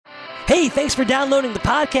Hey, thanks for downloading the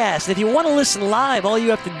podcast. If you want to listen live, all you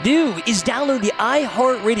have to do is download the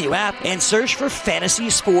iHeartRadio app and search for Fantasy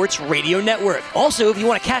Sports Radio Network. Also, if you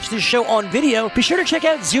want to catch this show on video, be sure to check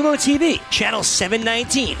out Zumo TV, channel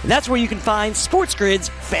 719. That's where you can find Sports Grid's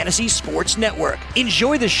Fantasy Sports Network.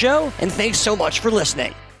 Enjoy the show, and thanks so much for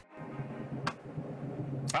listening.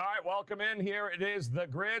 All right, welcome in. Here it is, The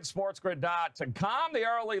Grid, sportsgrid.com. The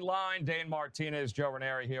early line, Dane Martinez, Joe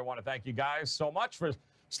Ranieri here. I want to thank you guys so much for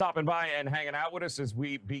stopping by and hanging out with us as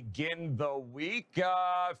we begin the week.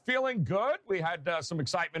 Feeling good. We had some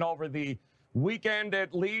excitement over the weekend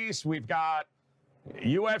at least. We've got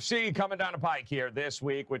UFC coming down the pike here this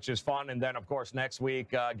week, which is fun. And then, of course, next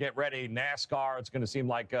week, get ready, NASCAR. It's going to seem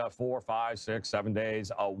like 4, 5, 6, 7 days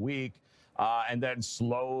a week. And then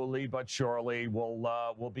slowly but surely,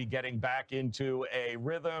 we'll be getting back into a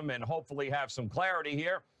rhythm and hopefully have some clarity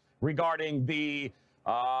here regarding the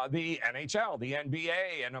NHL, the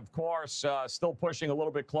NBA, and of course, still pushing a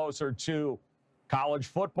little bit closer to college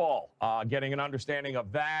football, getting an understanding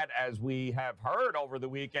of that as we have heard over the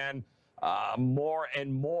weekend more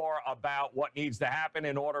and more about what needs to happen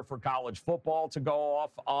in order for college football to go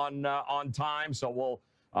off on time. So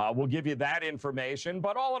we'll give you that information.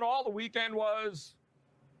 But all in all, the weekend was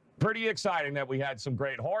pretty exciting that we had some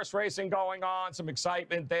great horse racing going on, some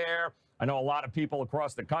excitement there. I know a lot of people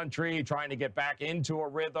across the country trying to get back into a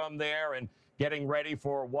rhythm there and getting ready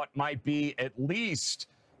for what might be at least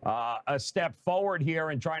a step forward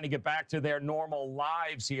here and trying to get back to their normal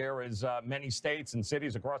lives here as many states and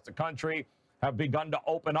cities across the country have begun to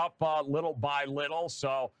open up little by little.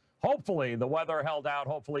 So hopefully the weather held out.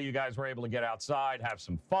 Hopefully you guys were able to get outside, have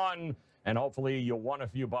some fun, and hopefully you won a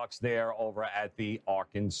few bucks there over at the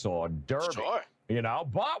Arkansas Derby. Sure. You know,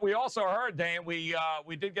 but we also heard, Dane, we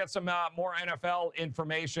did get some more NFL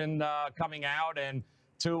information coming out, and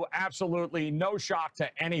to absolutely no shock to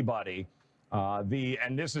anybody,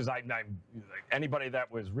 and this is anybody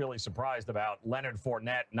that was really surprised about Leonard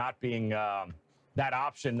Fournette not being that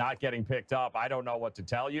option not getting picked up. I don't know what to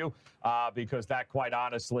tell you because that, quite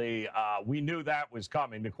honestly, we knew that was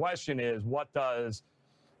coming. The question is, what does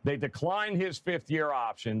they decline his fifth-year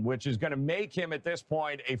option, which is going to make him, at this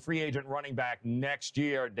point, a free agent running back next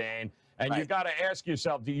year, Dane. And You've got to ask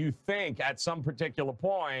yourself, do you think at some particular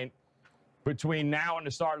point between now and the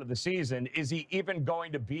start of the season, is he even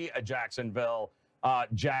going to be a Jacksonville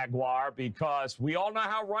Jaguar? Because we all know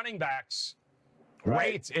how running backs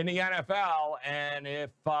rate in the NFL. And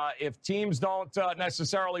if teams don't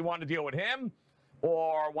necessarily want to deal with him,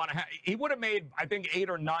 or he would have made, I think, $8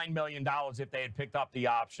 or $9 million if they had picked up the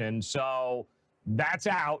option. So that's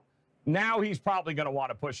out. Now he's probably going to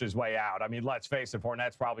want to push his way out. I mean, let's face it,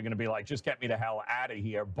 Fournette's probably going to be like, just get me the hell out of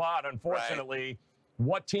here. But unfortunately,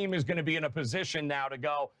 what team is going to be in a position now to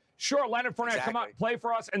go, sure, Leonard Fournette, come on, play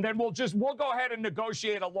for us, and then we'll go ahead and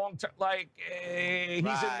negotiate a long-term, he's in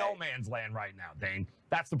no man's land right now, Dane.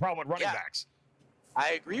 That's the problem with running backs.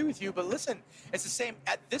 I agree with you, but listen, it's the same.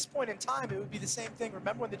 At this point in time, it would be the same thing.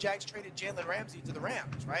 Remember when the Jags traded Jalen Ramsey to the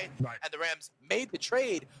Rams, right? And the Rams made the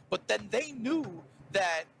trade, but then they knew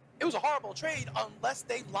that it was a horrible trade unless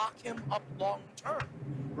they lock him up long term,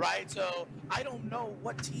 right? So I don't know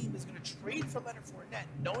what team is going to trade for Leonard Fournette,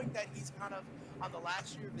 knowing that he's kind of on the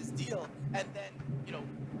last year of his deal, and then,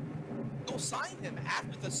 go sign him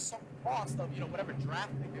after the sunk cost of, whatever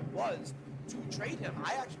draft pick it was to trade him.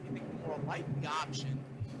 I actually think the more likely option,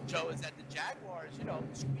 Joe, is that the Jaguars,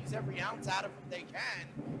 squeeze every ounce out of him they can,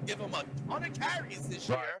 give him a ton of carries this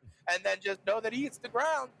year, and then just know that he hits the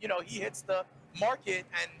ground. He hits the market,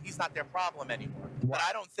 and he's not their problem anymore. But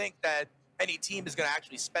I don't think that any team is going to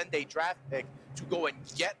actually spend a draft pick to go and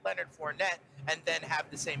get Leonard Fournette and then have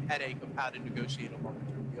the same headache of how to negotiate a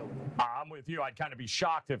longer-term deal with him. I'm with you. I'd kind of be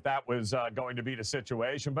shocked if that was going to be the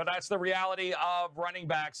situation. But that's the reality of running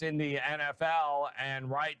backs in the NFL. And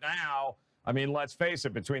right now, I mean, let's face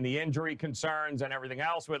it, between the injury concerns and everything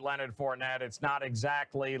else with Leonard Fournette, it's not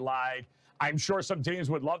exactly like, I'm sure some teams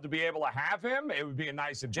would love to be able to have him. It would be a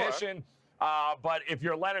nice addition. Sure. But if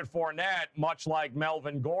you're Leonard Fournette, much like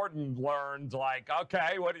Melvin Gordon learned, like,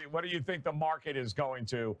 okay, what do you think the market is going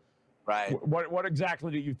to? Right. What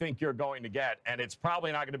exactly do you think you're going to get? And it's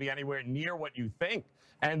probably not going to be anywhere near what you think.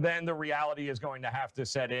 And then the reality is going to have to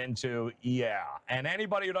set into, And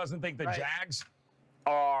anybody who doesn't think the Jags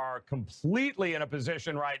are completely in a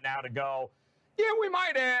position right now to go, we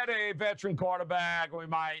might add a veteran quarterback. We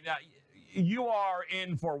might. You are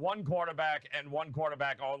in for one quarterback and one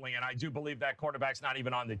quarterback only, and I do believe that quarterback's not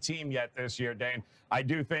even on the team yet this year, Dane. I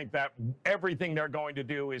do think that everything they're going to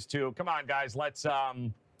do is to, come on, guys, let's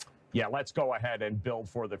go ahead and build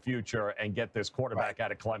for the future and get this quarterback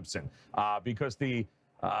out of Clemson because the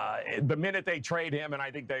the minute they trade him, and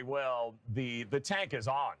I think they will, the tank is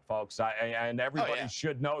on, folks. And everybody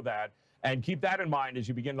should know that. And keep that in mind as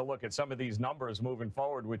you begin to look at some of these numbers moving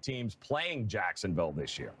forward with teams playing Jacksonville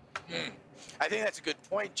this year. I think that's a good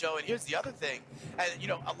point, Joe. And here's the other thing. And, you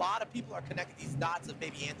know, a lot of people are connecting these dots of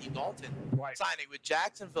maybe Andy Dalton signing with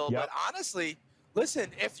Jacksonville. But honestly,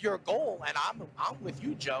 listen, if your goal, and I'm with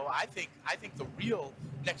you, Joe, I think the real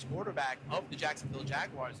next quarterback of the Jacksonville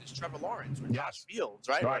Jaguars is Trevor Lawrence or Josh Fields,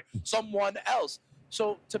 right? Or someone else.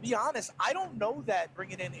 So, to be honest, I don't know that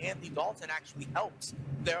bringing in Andy Dalton actually helps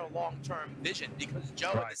their long-term vision because,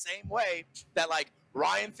 Joe, in the same way that, like,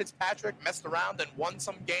 Ryan Fitzpatrick messed around and won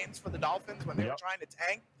some games for the Dolphins when they were trying to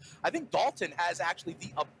tank, I think Dalton has actually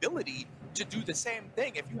the ability to do the same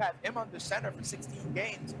thing. If you have him under center for 16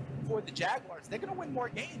 games for the Jaguars, they're going to win more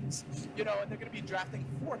games, you know, and they're going to be drafting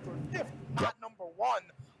 4th or 5th, not number 1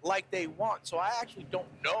 like they want. So I actually don't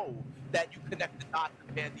know that you connect the dots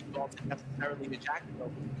of Andy Dalton necessarily to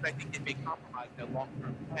Jacksonville because I think it may compromise their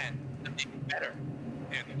long-term plan to make it better.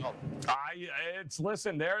 Andy Dalton.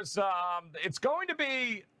 Listen, there's it's going to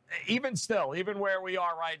be even where we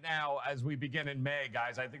are right now as we begin in May,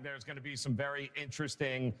 guys. I think there's going to be some very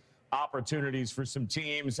interesting opportunities for some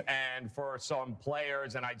teams and for some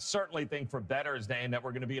players, and I certainly think for bettors, Dane, that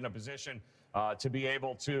we're going to be in a position to be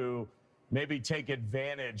able to maybe take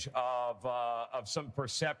advantage of some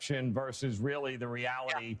perception versus really the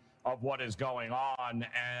reality of what is going on.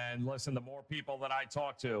 And listen, the more people that I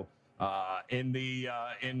talk to in the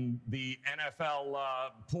NFL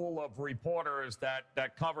pool of reporters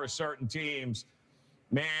that cover certain teams,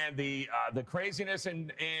 man, the craziness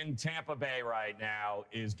in Tampa Bay right now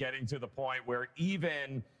is getting to the point where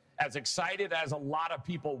even as excited as a lot of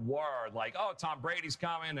people were, like, oh, Tom Brady's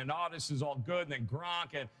coming and oh, this is all good, and then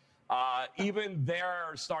Gronk, and even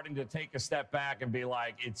they're starting to take a step back and be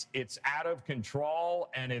like, it's out of control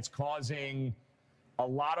and it's causing a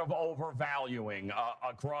lot of overvaluing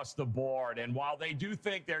across the board. And while they do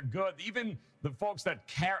think they're good, even the folks that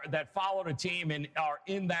follow the team and are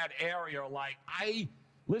in that area are like,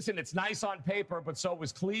 listen, it's nice on paper, but so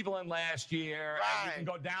was Cleveland last year. And you can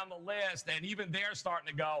go down the list, and even they're starting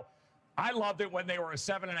to go, I loved it when they were a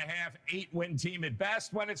 7.5, 8-win team at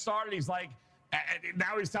best when it started. He's like, and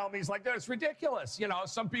now he's telling me, he's like, it's ridiculous. You know,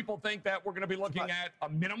 some people think that we're going to be looking at a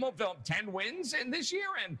minimum of 10 wins in this year.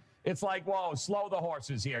 And it's like, whoa, slow the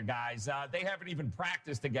horses here, guys. They haven't even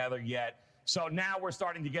practiced together yet. So now we're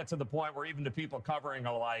starting to get to the point where even the people covering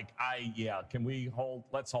are like,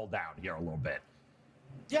 let's hold down here a little bit.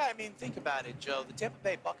 Yeah, I mean, think about it, Joe. The Tampa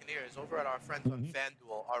Bay Buccaneers over at our friends on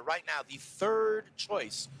FanDuel are right now the 3rd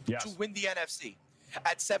choice to win the NFC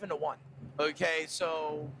at 7-1. Okay,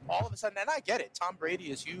 so all of a sudden, and I get it, Tom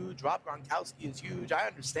Brady is huge, Rob Gronkowski is huge. I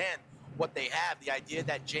understand what they have. The idea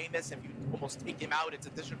that Jameis, if you almost take him out, it's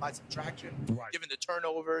addition by subtraction, given the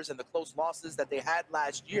turnovers and the close losses that they had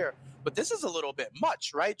last year. But this is a little bit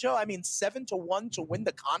much, right, Joe? I mean, 7-1 to win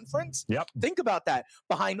the conference? Think about that.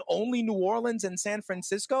 Behind only New Orleans and San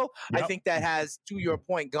Francisco, I think that has, to your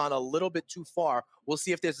point, gone a little bit too far. We'll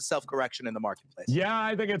see if there's a self-correction in the marketplace. Yeah,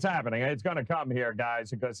 I think it's happening. It's going to come here, guys,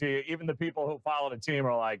 because even the people who follow the team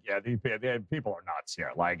are like, yeah, these people are nuts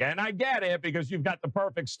here. Like, and I get it because you've got the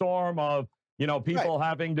perfect storm of, you know, people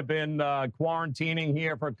having to been quarantining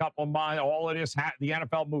here for a couple of months. All of this, the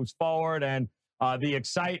NFL moves forward, and the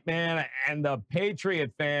excitement, and the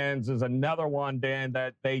Patriot fans is another one, Dan,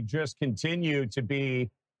 that they just continue to be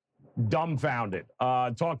dumbfounded.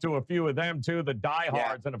 Talk to a few of them too, the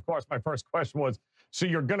diehards. And of course, my first question was, so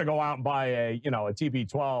you're going to go out and buy a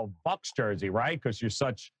TB12 Bucks jersey, right? Because you're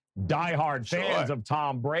such diehard fans of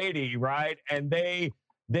Tom Brady, right? And they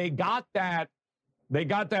got that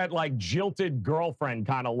like jilted girlfriend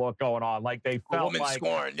kind of look going on. Like they felt like,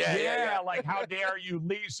 scorned. Like, how dare you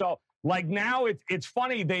leave? So like now it's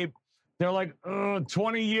funny. They're like,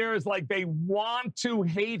 20 years, like they want to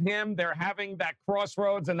hate him. They're having that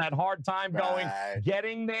crossroads and that hard time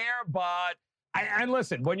getting there. But, and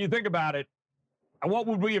listen, when you think about it, what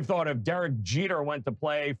would we have thought if Derek Jeter went to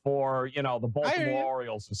play for, the Baltimore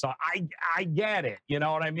Orioles? So I get it. You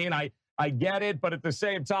know what I mean? I get it. But at the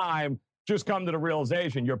same time, just come to the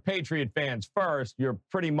realization, you're Patriot fans first. You're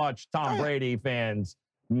pretty much Tom Brady fans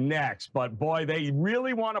next. But, boy, they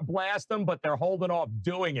really want to blast them, but they're holding off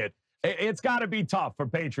doing it. It's got to be tough for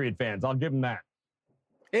Patriot fans. I'll give them that.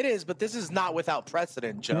 It is, but this is not without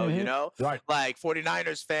precedent, Joe, you know? Right. Like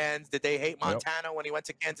 49ers fans, did they hate Montana when he went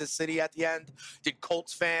to Kansas City at the end? Did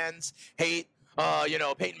Colts fans hate,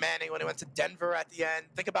 Peyton Manning when he went to Denver at the end?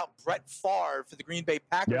 Think about Brett Favre for the Green Bay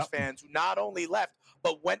Packers fans who not only left,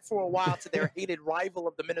 but went for a while to their hated rival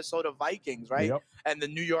of the Minnesota Vikings, right? Yep. And the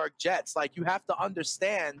New York Jets. Like, you have to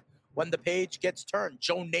understand when the page gets turned.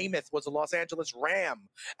 Joe Namath was a Los Angeles Ram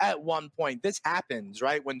at one point. This happens,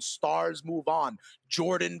 right? When stars move on.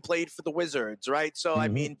 Jordan played for the Wizards, right? So, I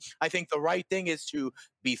mean, I think the right thing is to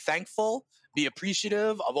be thankful, be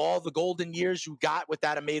appreciative of all the golden years you got with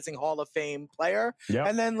that amazing Hall of Fame player. Yep.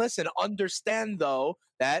 And then listen, understand, though,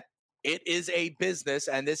 that it is a business,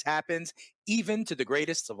 and this happens even to the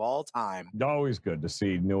greatest of all time. Always good to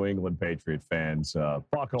see New England Patriot fans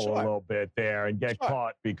buckle a little bit there and get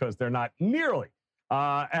caught because they're not nearly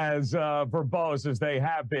as verbose as they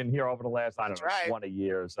have been here over the last, 20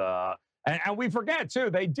 years. And we forget, too,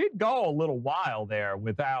 they did go a little while there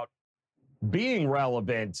without being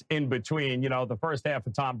relevant in between, the first half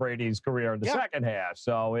of Tom Brady's career and the second half.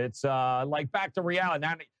 So it's like back to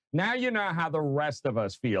reality. Now you know how the rest of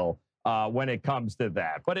us feel when it comes to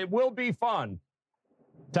that. But it will be fun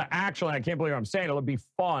to actually, I can't believe I'm saying it, it'll be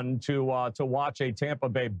fun to watch a Tampa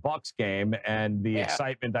Bay Bucks game and the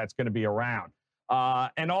excitement that's going to be around.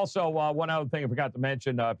 And also, one other thing I forgot to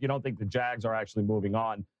mention, if you don't think the Jags are actually moving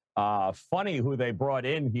on, funny who they brought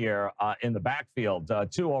in here in the backfield,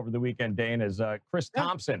 too, over the weekend, Dane, is Chris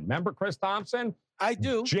Thompson. Remember Chris Thompson? I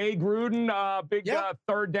do. Jay Gruden, big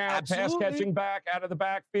third down pass catching back out of the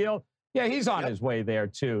backfield. Yeah, he's on his way there,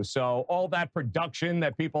 too. So all that production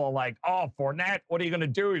that people are like, oh, Fournette, what are you going to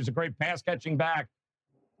do? He's a great pass catching back.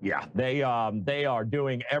 Yeah, they are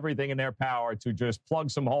doing everything in their power to just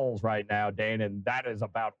plug some holes right now, Dane, and that is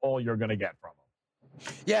about all you're going to get from them.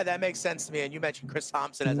 Yeah, that makes sense to me. And you mentioned Chris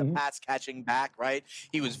Thompson as a pass catching back, right?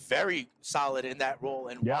 He was very solid in that role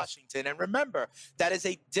in Washington. And remember, that is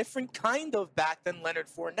a different kind of back than Leonard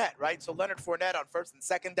Fournette, right? So Leonard Fournette on first and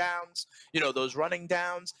second downs, those running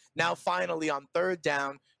downs. Now, finally, on third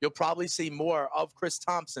down, you'll probably see more of Chris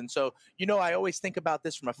Thompson. So, I always think about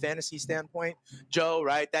this from a fantasy standpoint, Joe,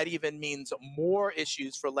 right? That even means more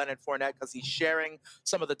issues for Leonard Fournette because he's sharing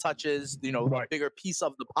some of the touches, a bigger piece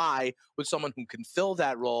of the pie with someone who can fill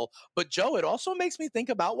that role. But, Joe, it also makes me think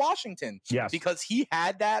about Washington because he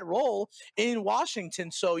had that role in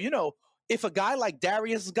Washington. So, if a guy like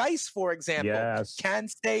Darius Geis, for example, can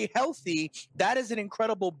stay healthy, that is an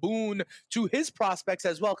incredible boon to his prospects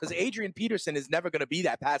as well, because Adrian Peterson is never going to be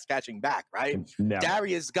that pass-catching back, right? Never.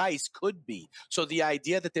 Darius Geis could be. So the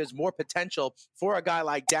idea that there's more potential for a guy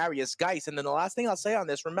like Darius Geis. And then the last thing I'll say on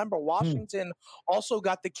this, remember, Washington also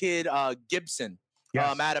got the kid Gibson.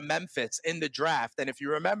 Out of Memphis in the draft. And if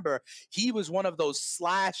you remember, he was one of those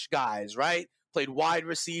slash guys, right? Played wide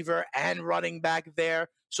receiver and running back there.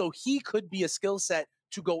 So he could be a skill set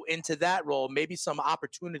to go into that role, maybe some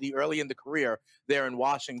opportunity early in the career there in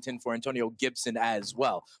Washington for Antonio Gibson as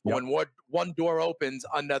well. When one door opens,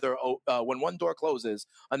 when one door closes,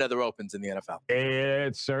 another opens in the NFL.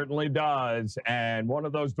 It certainly does. And one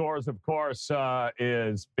of those doors, of course,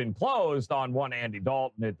 is been closed on one Andy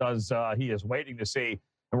Dalton. It does. He is waiting to see.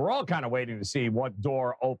 And we're all kind of waiting to see what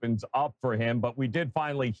door opens up for him. But we did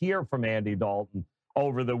finally hear from Andy Dalton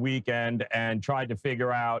over the weekend and tried to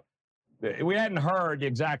figure out. We hadn't heard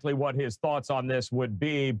exactly what his thoughts on this would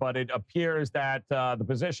be, but it appears that the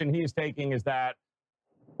position he's taking is that,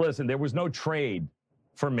 listen, there was no trade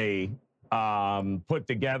for me put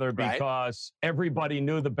together because everybody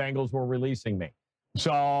knew the Bengals were releasing me.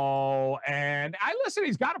 So, and listen,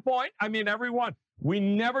 he's got a point. I mean, we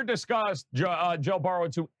never discussed Joe Burrow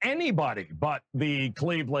to anybody but the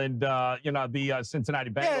Cleveland, the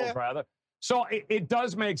Cincinnati Bengals, rather. So it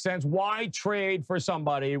does make sense. Why trade for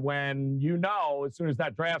somebody when as soon as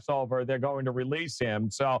that draft's over, they're going to release him?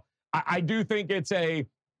 So I do think it's a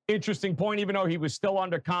interesting point, even though he was still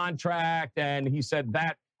under contract, and he said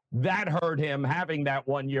that hurt him having that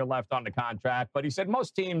 1 year left on the contract. But he said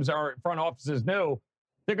most teams front offices knew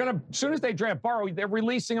they're going to, as soon as they draft Burrow, they're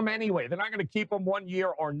releasing him anyway. They're not going to keep him 1 year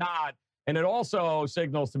or not. And it also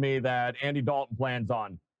signals to me that Andy Dalton plans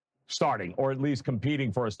on starting, or at least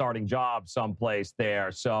competing for a starting job someplace there.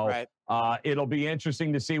 So it'll be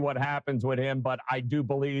interesting to see what happens with him. But I do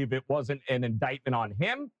believe it wasn't an indictment on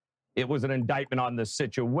him. It was an indictment on the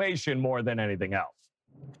situation more than anything else.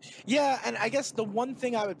 Yeah, and I guess the one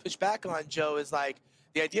thing I would push back on, Joe, is like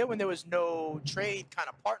the idea when there was no trade kind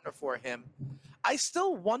of partner for him. I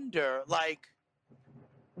still wonder,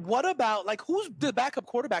 what about, who's the backup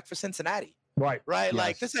quarterback for Cincinnati? Right. Yes.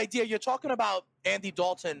 Like this idea, you're talking about Andy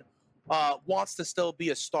Dalton wants to still be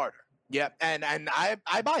a starter. Yeah, and I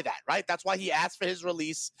buy that, right? That's why he asked for his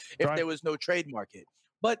release if there was no trade market.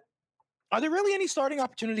 But are there really any starting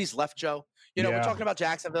opportunities left, Joe? We're talking about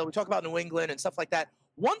Jacksonville, we talk about New England and stuff like that.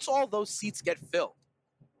 Once all those seats get filled,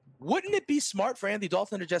 wouldn't it be smart for Andy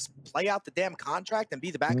Dalton to just play out the damn contract and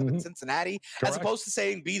be the backup in Cincinnati, as opposed to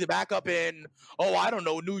saying be the backup in, oh, I don't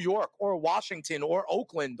know, New York or Washington or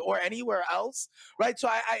Oakland or anywhere else, right? So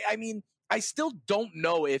I mean, I still don't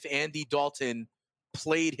know if Andy Dalton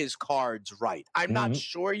played his cards right. I'm not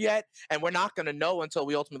sure yet, and we're not going to know until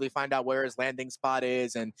we ultimately find out where his landing spot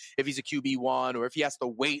is and if he's a QB1 or if he has to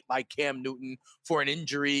wait like Cam Newton for an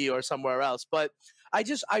injury or somewhere else. But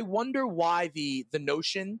I wonder why the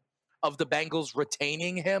notion of the Bengals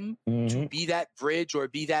retaining him to be that bridge or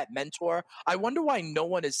be that mentor, I wonder why no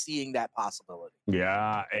one is seeing that possibility.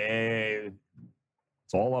 Yeah, it's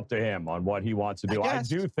all up to him on what he wants to do. I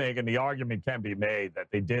do think, and the argument can be made, that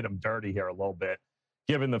they did him dirty here a little bit,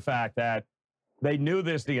 given the fact that they knew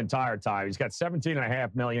this the entire time. He's got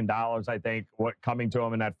 $17.5 million, I think, coming to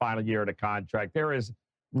him in that final year of the contract. There is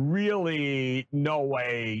really no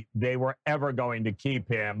way they were ever going to keep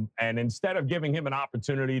him. And instead of giving him an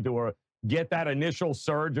opportunity to get that initial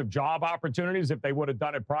surge of job opportunities, if they would have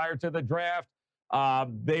done it prior to the draft,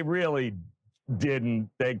 they really didn't.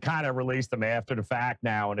 They kind of released him after the fact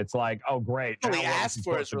now, and it's like, oh, great. Well, he asked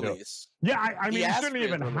for his release. Yeah, I mean, you shouldn't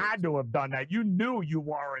even had to have done that. You knew you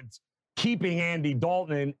weren't keeping Andy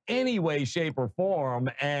Dalton in any way, shape, or form,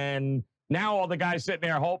 and now all the guys sitting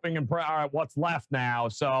there hoping and praying, all right, what's left now?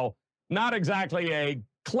 So not exactly a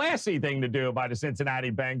classy thing to do by the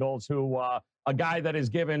Cincinnati Bengals, who a guy that has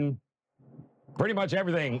given pretty much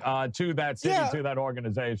everything to that city, to that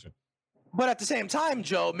organization. But at the same time,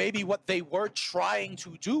 Joe, maybe what they were trying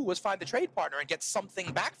to do was find a trade partner and get something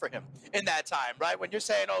back for him in that time, right? When you're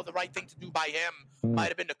saying, oh, the right thing to do by him might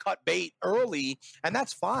have been to cut bait early, and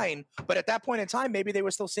that's fine. But at that point in time, maybe they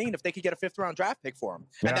were still seeing if they could get a 5th-round draft pick for him.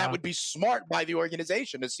 And that would be smart by the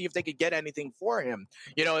organization to see if they could get anything for him.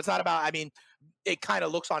 You know, it's not about, I mean, it kind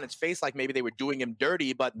of looks on its face like maybe they were doing him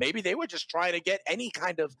dirty, but maybe they were just trying to get any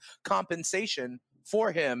kind of compensation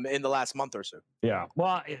for him in the last month or so. Yeah.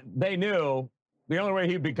 Well, they knew the only way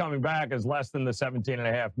he'd be coming back is less than the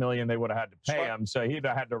 $17.5 million they would have had to pay him. So he'd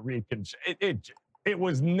have had to it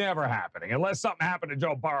was never happening. Unless something happened to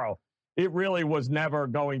Joe Burrow, it really was never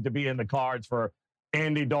going to be in the cards for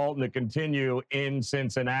Andy Dalton to continue in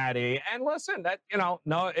Cincinnati. And listen, that,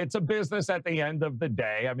 no, it's a business at the end of the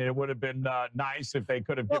day. I mean, it would have been nice if they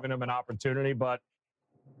could have given him an opportunity, but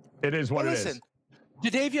it is what it is.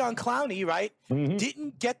 Jadeveon Clowney, right,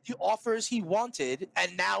 didn't get the offers he wanted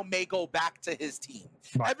and now may go back to his team.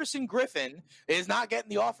 Right. Everson Griffin is not getting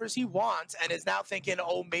the offers he wants and is now thinking,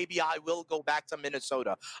 oh, maybe I will go back to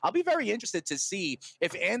Minnesota. I'll be very interested to see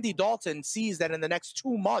if Andy Dalton sees that in the next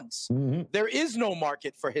 2 months, there is no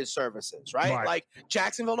market for his services, right? Like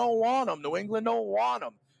Jacksonville don't want him. New England don't want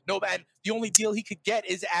him. No, and the only deal he could get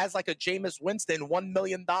is as like a Jameis Winston $1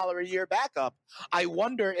 million a year backup. I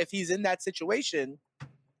wonder if he's in that situation,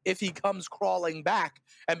 if he comes crawling back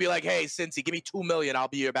and be like, hey, Cincy, give me $2 million, I'll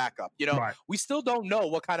be your backup. You know, we still don't know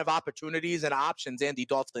what kind of opportunities and options Andy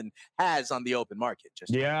Dalton has on the open market.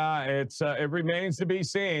 It remains to be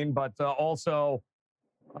seen, but also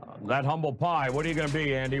that humble pie. What are you going to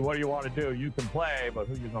be, Andy? What do you want to do? You can play, but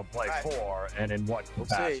who you going to play for and in what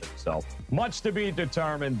capacity? So much to be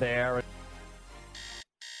determined there.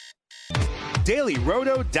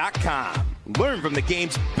 DailyRoto.com. Learn from the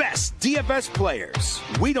game's best DFS players.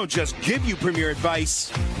 We don't just give you premier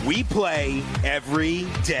advice, we play every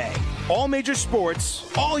day. All major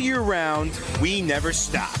sports, all year round, we never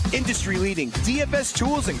stop. Industry-leading DFS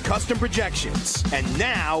tools and custom projections. And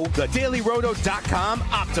now, the DailyRoto.com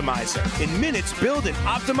Optimizer. In minutes, build and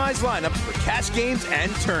optimize lineups for cash games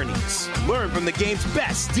and tourneys. Learn from the game's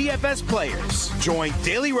best DFS players. Join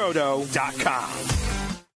DailyRoto.com.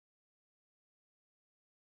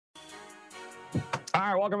 All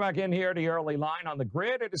right, welcome back in here to the early line on the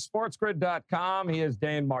grid. It is sportsgrid.com. He is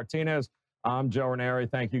Dane Martinez. I'm Joe Ranieri.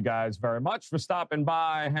 Thank you guys very much for stopping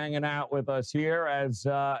by, hanging out with us here as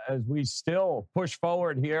we still push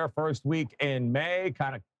forward here. First week in May.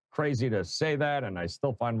 Kind of crazy to say that, and I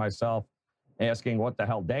still find myself asking what the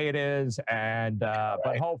hell day it is. And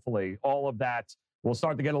but hopefully all of that will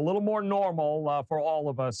start to get a little more normal for all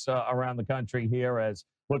of us around the country here, as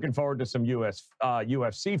looking forward to some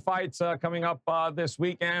UFC fights coming up this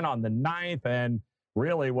weekend on the 9th, and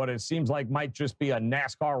really what it seems like might just be a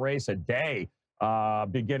NASCAR race a day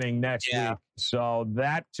beginning next week. So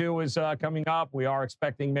that, too, is coming up. We are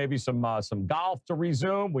expecting maybe some golf to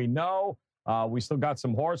resume. We know we still got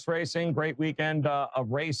some horse racing. Great weekend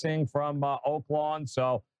of racing from Oaklawn.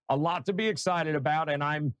 So a lot to be excited about, and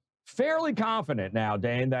I'm fairly confident now,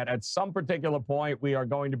 Dane, that at some particular point we are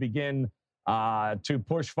going to begin to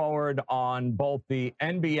push forward on both the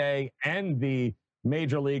NBA and the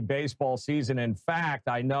Major League Baseball season. In fact,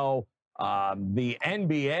 I know the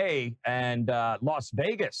NBA and Las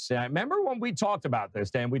Vegas. I remember when we talked about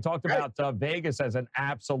this, Dan, we talked about Vegas as an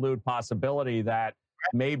absolute possibility that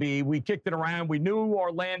maybe we kicked it around. We knew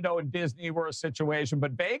Orlando and Disney were a situation,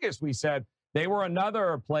 but Vegas, we said they were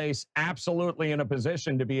another place absolutely in a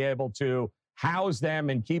position to be able to house them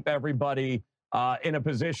and keep everybody in a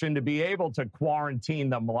position to be able to quarantine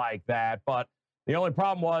them like that. But the only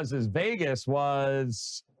problem is Vegas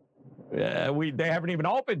was they haven't even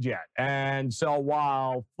opened yet. And so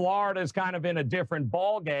while Florida's kind of in a different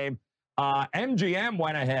ball game, MGM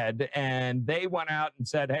went ahead and they went out and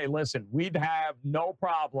said, hey, listen, we'd have no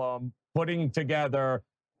problem putting together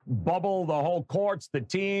bubble the whole courts, the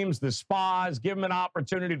teams, the spas, give them an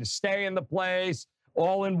opportunity to stay in the place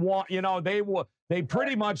all in one. You know, they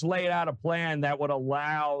pretty much laid out a plan that would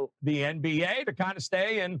allow the NBA to kind of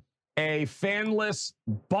stay in a fanless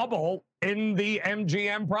bubble in the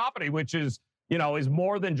MGM property, which is, you know, is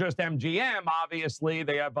more than just MGM. Obviously,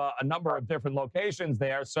 they have a number of different locations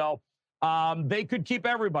there. So they could keep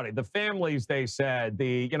everybody, the families, they said,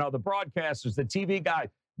 the broadcasters, the TV guys,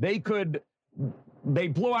 they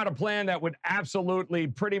blew out a plan that would absolutely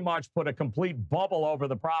pretty much put a complete bubble over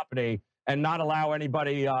the property and not allow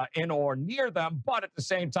anybody in or near them, but at the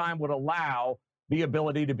same time would allow the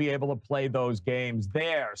ability to be able to play those games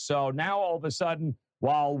there. So now all of a sudden,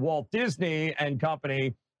 while Walt Disney and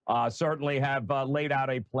company certainly have laid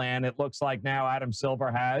out a plan, it looks like now Adam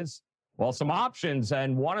Silver has, well, some options.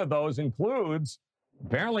 And one of those includes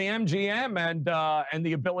apparently MGM and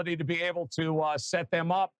the ability to be able to set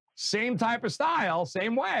them up. Same type of style,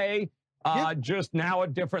 same way, just now a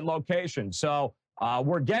different location. So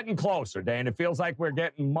we're getting closer, Dan. It feels like we're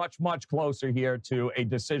getting much, much closer here to a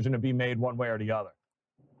decision to be made one way or the other.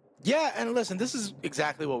 Yeah, and listen, this is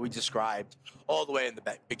exactly what we described all the way in the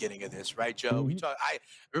beginning of this, right, Joe? Mm-hmm. I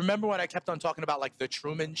remember when I kept on talking about, like, the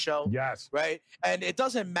Truman Show. Yes. Right? And it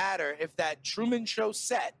doesn't matter if that Truman Show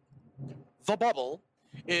set, the bubble,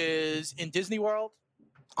 is in Disney World,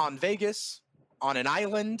 on Vegas, on an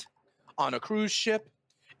island, on a cruise ship,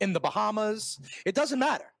 in the Bahamas. It doesn't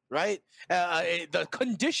matter. Right? The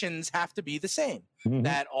conditions have to be the same. Mm-hmm.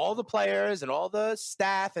 That all the players and all the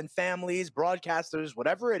staff and families, broadcasters,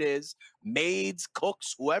 whatever it is, maids,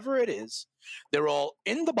 cooks, whoever it is, they're all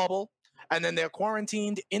in the bubble, and then they're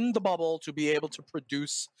quarantined in the bubble to be able to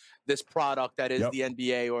produce this product that is the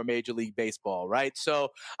NBA or Major League Baseball, right?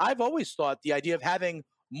 So I've always thought the idea of having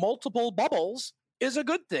multiple bubbles is a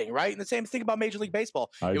good thing, right? And the same thing about Major League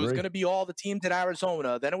Baseball. It was going to be all the teams in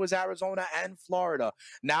Arizona. Then it was Arizona and Florida.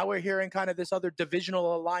 Now we're hearing kind of this other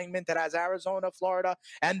divisional alignment that has Arizona, Florida,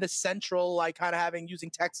 and the central, like kind of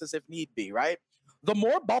using Texas if need be, right? The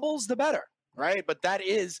more bubbles, the better, right? But that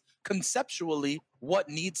is conceptually what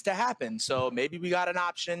needs to happen. So maybe we got an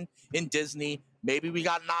option in Disney. Maybe we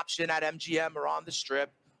got an option at MGM or on the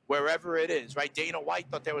Strip. Wherever it is, right? Dana White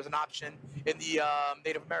thought there was an option in the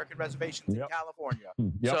Native American reservations in California.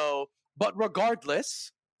 So, but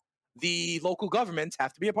regardless, the local governments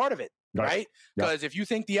have to be a part of it, right? Because if you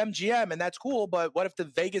think the MGM, and that's cool, but what if the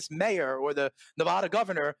Vegas mayor or the Nevada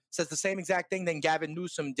governor says the same exact thing that Gavin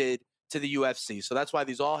Newsom did to the UFC? So that's why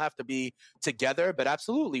these all have to be together. But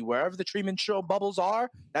absolutely, wherever the Truman Show bubbles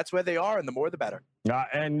are, that's where they are, and the more the better.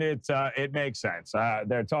 And it makes sense.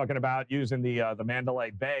 They're talking about using the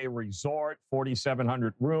Mandalay Bay Resort,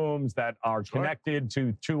 4,700 rooms that are connected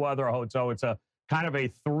to 2 other hotels. It's a kind of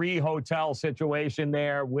a 3-hotel situation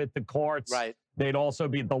there with the courts. Right. They'd also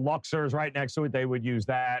be the Luxors right next to it. They would use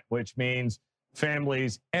that, which means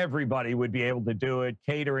families, everybody would be able to do it,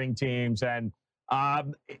 catering teams, and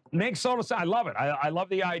it makes total sense. I love it. I love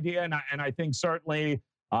the idea, and I think certainly,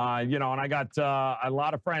 and I got a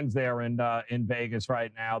lot of friends there in Vegas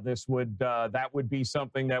right now. That would be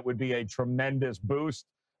something that would be a tremendous boost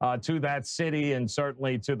to that city, and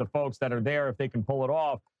certainly to the folks that are there if they can pull it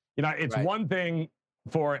off. You know, it's one thing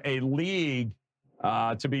for a league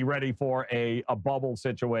to be ready for a bubble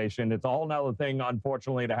situation. It's a whole nother thing,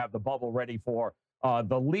 unfortunately, to have the bubble ready for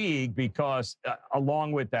the league, because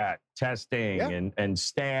along with that, testing and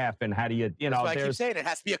staff, and how do you That's why I keep saying it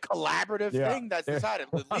has to be a collaborative thing that's decided.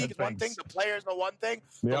 The league is one thing, the players are one thing,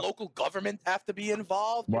 the local government have to be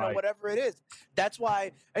involved, you know, whatever it is. That's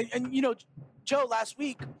why, and you know, Joe, last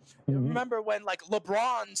week, remember when like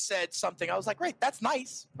LeBron said something, I was like, great, that's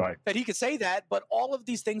nice that he could say that, but all of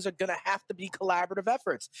these things are going to have to be collaborative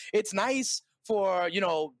efforts. It's nice for, you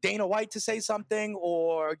know, Dana White to say something,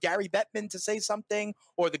 or Gary Bettman to say something,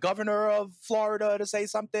 or the governor of Florida to say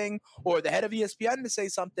something, or the head of ESPN to say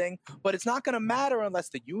something, but it's not going to matter unless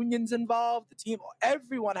the union's involved, the team,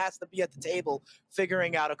 everyone has to be at the table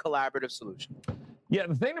figuring out a collaborative solution. Yeah,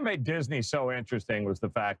 the thing that made Disney so interesting was the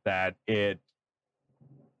fact that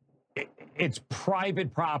it's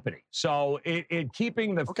private property. So it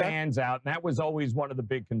keeping the fans out, and that was always one of the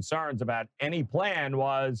big concerns about any plan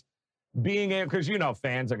was being able, because,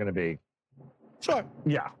 fans are going to be. Sure.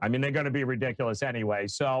 Yeah. I mean, they're going to be ridiculous anyway.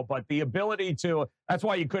 So, but the ability to, that's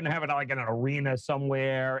why you couldn't have it like in an arena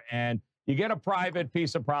somewhere. And you get a private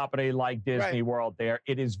piece of property like Disney World there.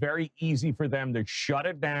 It is very easy for them to shut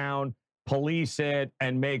it down, police it,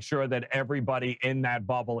 and make sure that everybody in that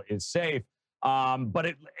bubble is safe.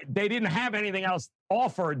 But they didn't have anything else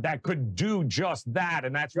offered that could do just that.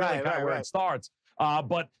 And that's really kind of where it starts.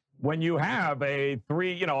 But when you have a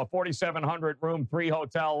 4,700 room, 3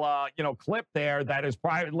 hotel, clip there that is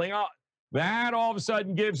privately owned, that all of a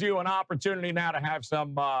sudden gives you an opportunity now to have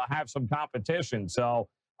some competition. So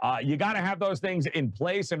you got to have those things in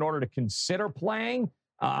place in order to consider playing.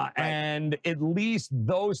 And at least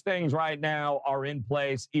those things right now are in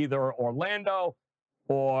place, either Orlando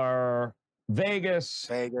or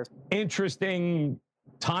Vegas. Interesting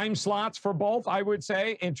time slots for both, I would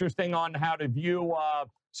say. Interesting on how to view,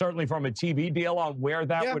 certainly from a TV deal, on where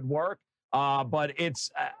that would work. But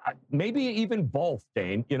it's maybe even both,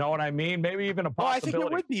 Dane. You know what I mean? Maybe even a possibility. I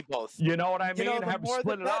think it would be both. You know what I mean? Have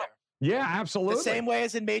split it up. Yeah, absolutely. The same way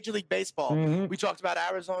as in Major League Baseball. We talked about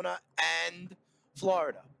Arizona and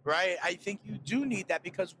Florida, right? I think you do need that,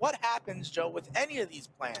 because what happens, Joe, with any of these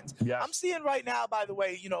plans? Yes. I'm seeing right now, by the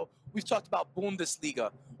way, we've talked about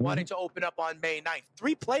Bundesliga wanting to open up on May 9th.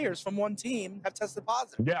 3 players from one team have tested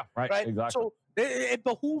positive. Yeah, right? Exactly. So it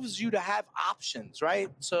behooves you to have options, right?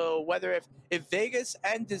 So whether if Vegas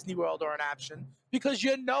and Disney World are an option, because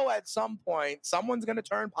at some point someone's going to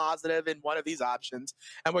turn positive in one of these options,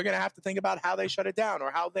 and we're going to have to think about how they shut it down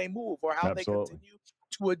or how they move or how they continue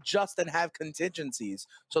to adjust and have contingencies.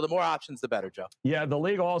 So the more options, the better, Joe. Yeah, the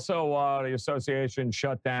league also, the association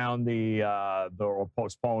shut down or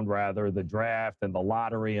postponed rather, the draft and the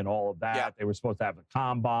lottery and all of that. Yeah. They were supposed to have a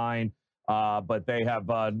combine, but they have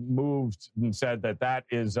moved and said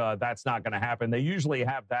that's not going to happen. They usually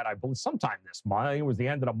have that, I believe, sometime this month. I think it was the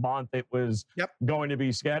end of the month. It was going to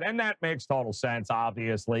be scheduled, and that makes total sense.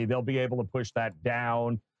 Obviously, they'll be able to push that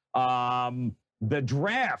down. The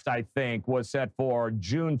draft, I think, was set for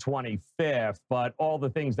June 25th, but all the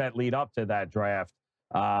things that lead up to that draft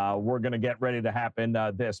we're going to get ready to happen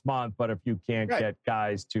this month. But if you can't get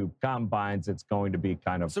guys to combines, it's going to be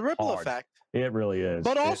kind of It's a ripple hard. effect. It really is.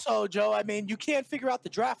 But also, Joe, I mean, you can't figure out the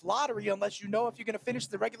draft lottery unless you know if you're going to finish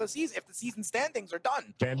the regular season, if the season standings are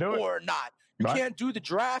done or not. You can't do the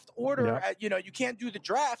draft order. You can't do the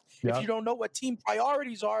draft if you don't know what team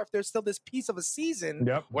priorities are, if there's still this piece of a season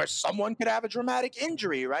where someone could have a dramatic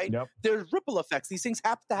injury, right? There's ripple effects. These things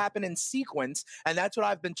have to happen in sequence. And that's what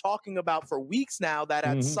I've been talking about for weeks now, that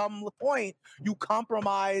at some point you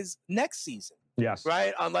compromise next season. Yes.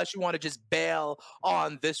 Right? Unless you want to just bail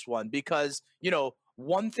on this one, because,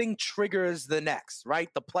 one thing triggers the next, right?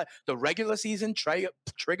 The regular season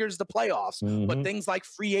triggers the playoffs, but things like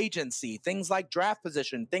free agency, things like draft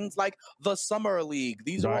position, things like the summer league,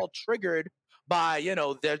 these are all triggered by,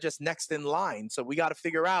 they're just next in line. So we got to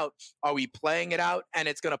figure out, are we playing it out and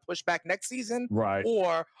it's going to push back next season? Right.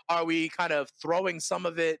 Or are we kind of throwing some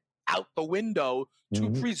of it out the window to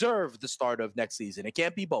preserve the start of next season? It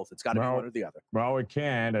can't be both. It's got to be one or the other. Well, it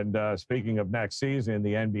can. And speaking of next season,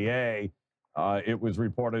 the NBA, it was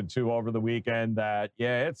reported too over the weekend that,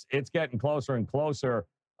 it's getting closer and closer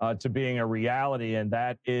to being a reality. And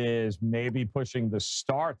that is maybe pushing the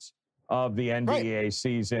start of the NBA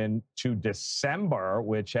season to December,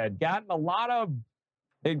 which had gotten a lot of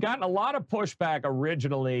pushback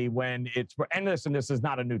originally when this is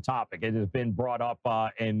not a new topic. It has been brought up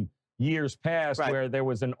in years past where there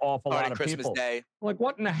was an awful lot of Christmas people Day. Like,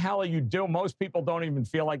 what in the hell are you doing? Most people don't even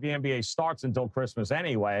feel like the NBA starts until Christmas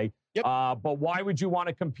anyway. But why would you want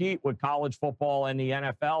to compete with college football and the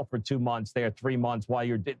NFL for 2 months there, 3 months while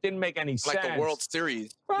didn't make any sense. Like the World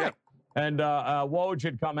Series. Right. And Woj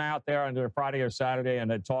had come out there on Friday or Saturday and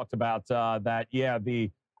had talked about that,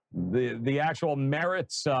 the actual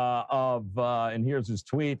merits and here's his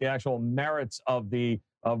tweet, the actual merits of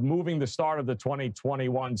moving the start of the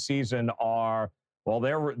 2021 season are, well,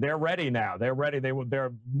 they're ready now. They're ready.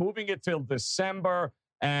 They're moving it till December,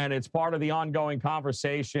 and it's part of the ongoing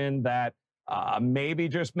conversation that maybe,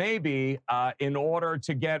 just maybe, in order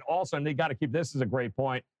to get also, and they got to keep, this is a great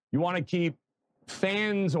point, you want to keep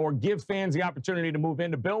fans or give fans the opportunity to move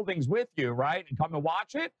into buildings with you, right, and come and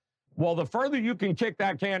watch it. Well, the further you can kick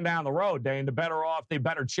that can down the road, Dane, the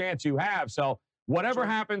better chance you have. So whatever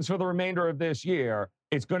happens for the remainder of this year,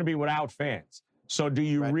 it's going to be without fans. So do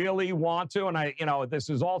you really want to, and this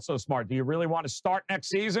is also smart, do you really want to start next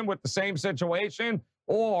season with the same situation?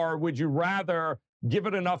 Or would you rather give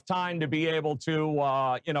it enough time to be able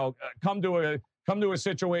to, come to a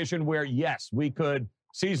situation where, yes,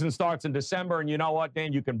 season starts in December, and you know what,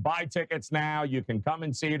 Dan, you can buy tickets now, you can come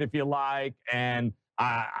and see it if you like, and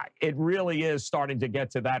it really is starting to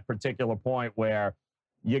get to that particular point where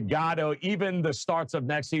you got to, even the starts of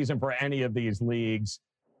next season for any of these leagues,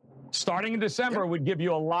 starting in December would give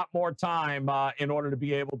you a lot more time in order to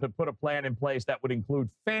be able to put a plan in place that would include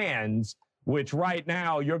fans, which right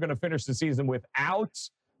now you're going to finish the season without.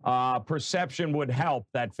 Perception would help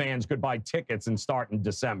that fans could buy tickets and start in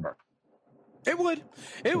December. It would,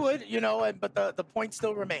 but the point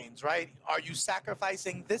still remains, right? Are you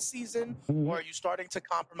sacrificing this season, or are you starting to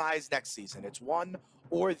compromise next season? It's one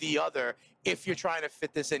or the other if you're trying to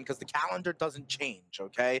fit this in, because the calendar doesn't change,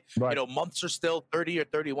 okay? Right. Months are still 30 or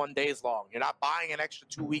 31 days long. You're not buying an extra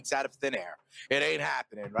 2 weeks out of thin air. It ain't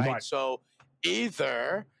happening, right? So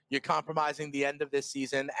either you're compromising the end of this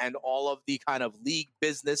season and all of the kind of league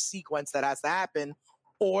business sequence that has to happen,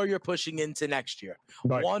 or you're pushing into next year,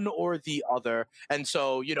 one or the other. And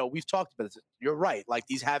so, we've talked about this. You're right. Like,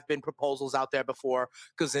 these have been proposals out there before,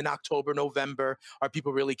 because in October, November, are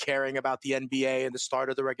people really caring about the NBA and the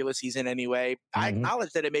start of the regular season anyway? I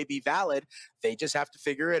acknowledge that it may be valid. They just have to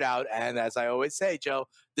figure it out. And as I always say, Joe,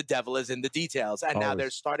 the devil is in the details. And now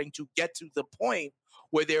they're starting to get to the point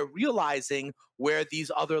where they're realizing where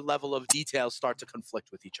these other level of details start to conflict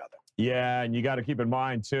with each other. Yeah, and you got to keep in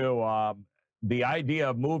mind, too, the idea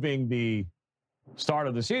of moving the start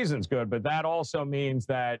of the season is good, but that also means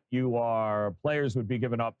that players would be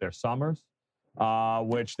giving up their summers,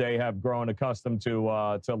 which they have grown accustomed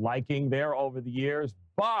to liking there over the years.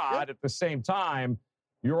 But at the same time,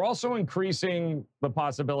 you're also increasing the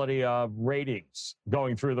possibility of ratings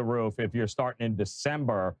going through the roof if you're starting in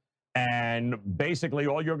December. And basically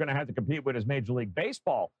all you're going to have to compete with is Major League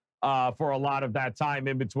Baseball for a lot of that time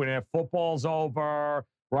in between. If football's over,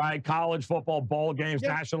 right? College football, bowl games,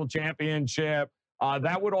 national championship.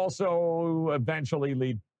 That would also eventually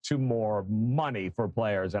lead to more money for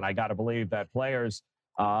players. And I got to believe that players,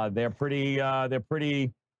 they're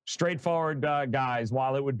pretty straightforward guys.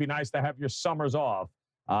 While it would be nice to have your summers off,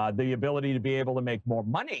 the ability to be able to make more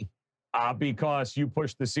money because you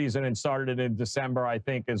pushed the season and started it in December, I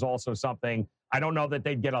think is also something. I don't know that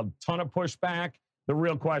they'd get a ton of pushback. The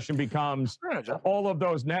real question becomes all of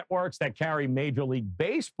those networks that carry Major League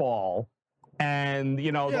Baseball and,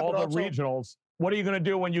 all the regionals. What are you going to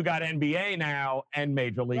do when you got NBA now and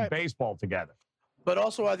Major League Baseball together? But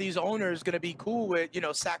also, are these owners going to be cool with,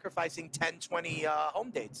 sacrificing 10, 20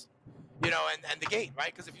 home dates, and the gate,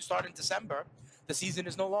 right? Because if you start in December, the season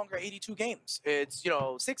is no longer 82 games. It's,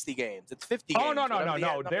 60 games. It's 50 games. Oh,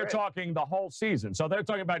 no. They're talking the whole season. So they're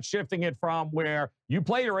talking about shifting it from where you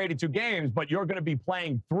play your 82 games, but you're going to be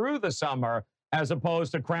playing through the summer as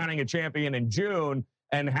opposed to crowning a champion in June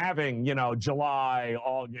and having, July,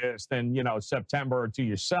 August, and, September to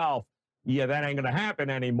yourself. Yeah, that ain't going to happen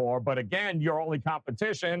anymore. But again, your only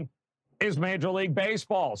competition is Major League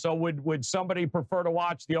Baseball. So would somebody prefer to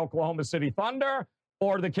watch the Oklahoma City Thunder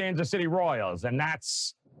or the Kansas City Royals? And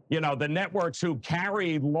that's, the networks who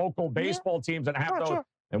carry local baseball teams and have those.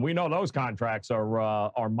 And we know those contracts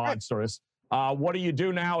are monstrous. What do you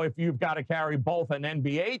do now if you've got to carry both an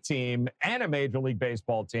NBA team and a Major League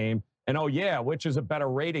Baseball team? And, which is a better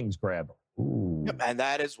ratings grabber? Ooh. And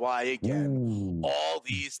that is why, again, all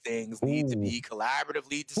these things need to be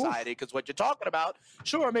collaboratively decided, because what you're talking about,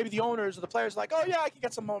 sure, maybe the owners or the players are like, oh, yeah, I can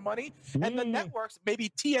get some more money. And the networks, maybe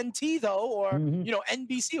TNT, though, or,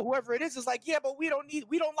 NBC, whoever it is like, yeah, but we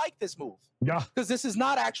don't like this move. Yeah. Because this is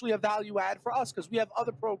not actually a value add for us, because we have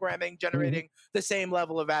other programming generating the same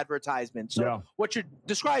level of advertisement. So what you're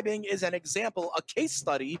describing is an example, a case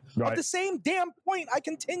study of the same damn point I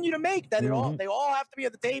continue to make, that they all have to be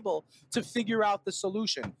at the table to figure out the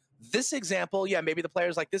solution. This example, maybe the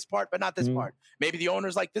players like this part, but not this part. Maybe the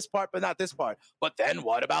owners like this part, but not this part. But then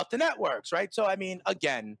what about the networks, right? So,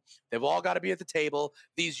 again, they've all got to be at the table.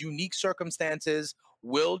 These unique circumstances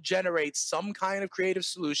will generate some kind of creative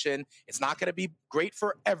solution. It's not going to be great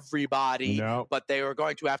for everybody, but they are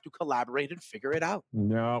going to have to collaborate and figure it out.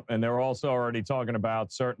 No, and they're also already talking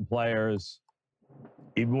about certain players,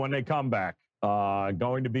 even when they come back,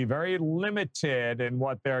 going to be very limited in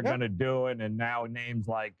what they're going to do. And now names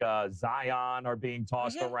like Zion are being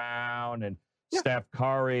tossed around, and Steph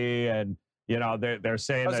Curry, and they're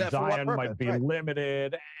saying that Zion might be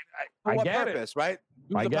limited. For what get purpose, right?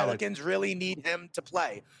 Do the Pelicans really need him to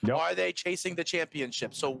play? Are they chasing the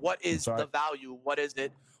championship? So what is the value? What is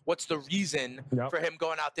it? what's the reason for him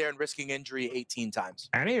going out there and risking injury 18 times?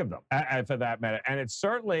 Any of them, for that matter. And it's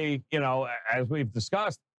certainly, as we've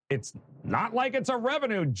discussed, it's not like it's a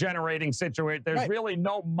revenue-generating situation. There's really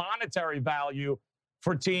no monetary value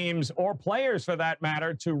for teams or players, for that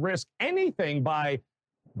matter, to risk anything by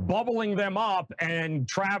bubbling them up and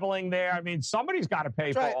traveling there. I mean, somebody's got to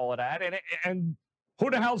pay for all of that. And who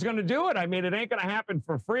the hell's going to do it? I mean, it ain't going to happen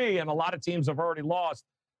for free. And a lot of teams have already lost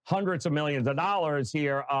hundreds of millions of dollars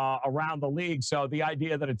here around the league. So the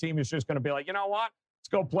idea that a team is just going to be like, you know what? Let's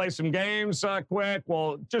go play some games quick.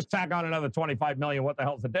 Well, just tack on another 25 million. What the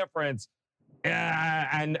hell's the difference?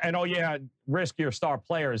 And oh yeah, risk your star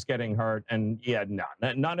players getting hurt. And yeah,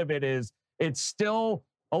 none of it is. It's still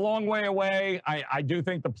a long way away. I do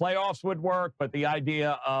think the playoffs would work, but the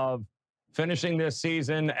idea of finishing this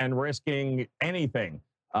season and risking anything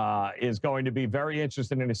is going to be very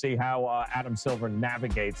interesting to see how Adam Silver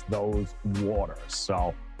navigates those waters.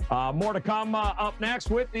 So more to come up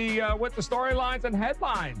next with the storylines and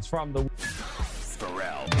headlines from the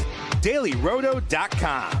Pharrell.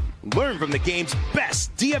 DailyRoto.com. Learn from the game's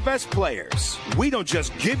best DFS players. We don't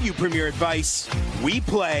just give you premier advice, we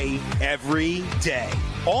play every day.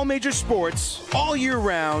 All major sports, all year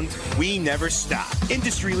round, we never stop.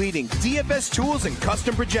 Industry-leading DFS tools and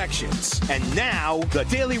custom projections. And now, the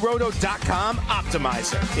DailyRoto.com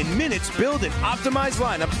Optimizer. In minutes, build and optimize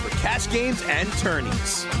lineups for cash games and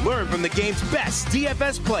tourneys. Learn from the game's best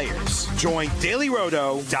DFS players. Join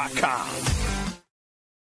DailyRoto.com.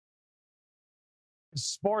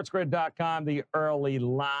 SportsGrid.com, the early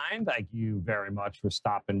line. Thank you very much for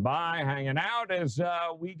stopping by, hanging out as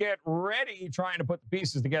we get ready, trying to put the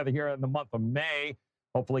pieces together here in the month of May.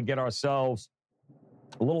 Hopefully get ourselves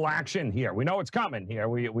a little action here. We know it's coming here.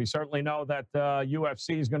 We certainly know that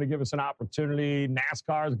UFC is going to give us an opportunity.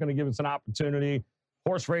 NASCAR is going to give us an opportunity.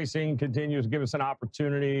 Horse racing continues to give us an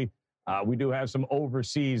opportunity. We do have some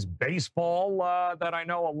overseas baseball that I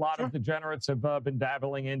know a lot of degenerates have been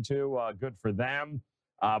dabbling into. Good for them.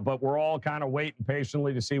 But we're all kind of waiting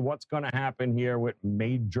patiently to see what's going to happen here with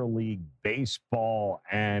Major League Baseball.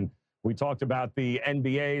 And we talked about the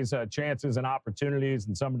NBA's chances and opportunities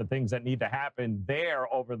and some of the things that need to happen there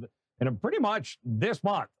pretty much this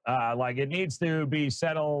month. Like it needs to be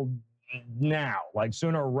settled now, like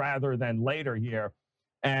sooner rather than later here.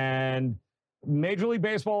 And Major League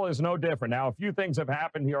Baseball is no different. Now, a few things have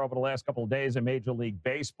happened here over the last couple of days in Major League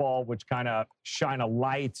Baseball, which kind of shine a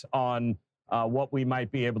light on what we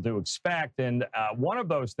might be able to expect. And one of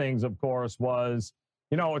those things, of course, was,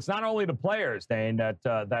 it's not only the players, Dane,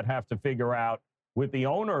 that have to figure out with the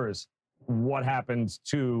owners what happens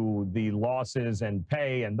to the losses and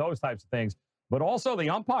pay and those types of things, but also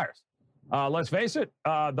the umpires. Let's face it,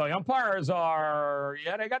 the umpires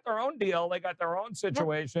they got their own deal. They got their own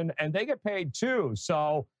situation, and they get paid too.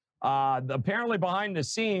 So apparently behind the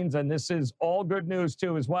scenes, and this is all good news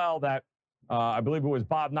too as well, that I believe it was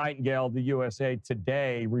Bob Nightingale, the USA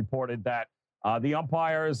Today, reported that the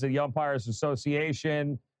Umpires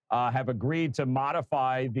Association have agreed to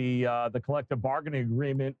modify the collective bargaining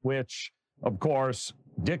agreement, which, of course,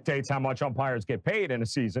 dictates how much umpires get paid in a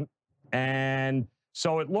season. And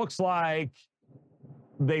so it looks like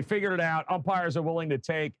they figured it out. Umpires are willing to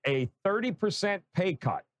take a 30% pay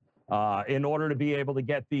cut in order to be able to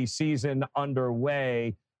get the season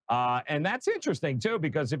underway. And that's interesting, too,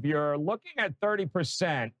 because if you're looking at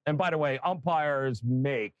 30%, and by the way, umpires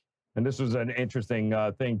make, and this was an interesting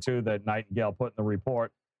thing, too, that Nightingale put in the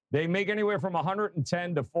report, they make anywhere from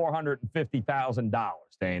 $110,000 to $450,000,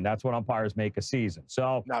 Dane. That's what umpires make a season.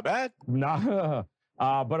 So not bad.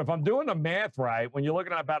 But if I'm doing the math right, when you're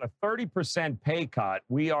looking at about a 30% pay cut,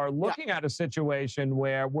 we are looking at a situation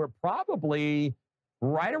where we're probably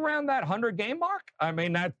right around that 100-game mark. I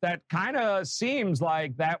mean, that kind of seems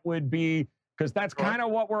like that would be, because that's kind of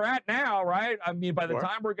what we're at now, right? I mean, by the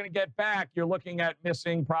time we're going to get back, you're looking at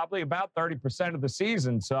missing probably about 30% of the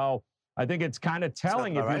season. So I think it's kind of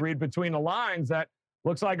telling if you read between the lines that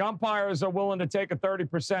looks like umpires are willing to take a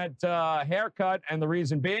 30% haircut. And the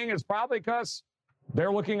reason being is probably because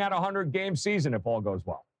they're looking at a 100-game season if all goes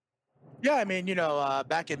well. Yeah, I mean,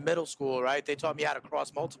 back in middle school, right, they taught me how to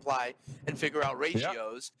cross multiply and figure out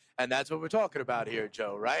ratios. And that's what we're talking about here,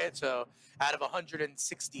 Joe, right? So out of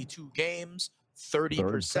 162 games,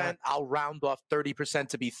 30%, I'll round off 30%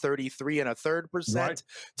 to be 33 and a third percent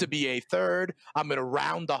to be a third. I'm going to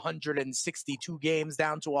round 162 games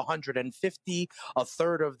down to 150. A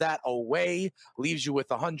third of that away leaves you with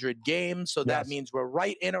 100 games. So that means we're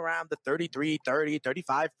right in around the 33, 30,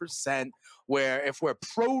 35%, where if we're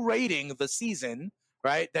prorating the season,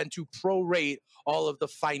 right, than to prorate all of the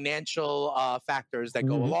financial factors that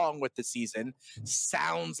go along with the season.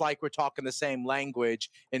 Sounds like we're talking the same language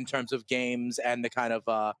in terms of games and the kind of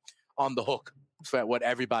on the hook for what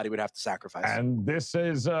everybody would have to sacrifice. And this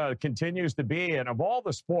is continues to be, and of all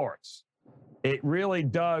the sports, it really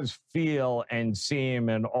does feel and seem,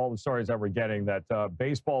 and all the stories that we're getting, that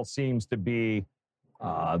baseball seems to be,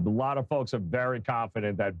 a lot of folks are very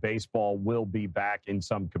confident that baseball will be back in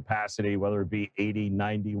some capacity, whether it be 80,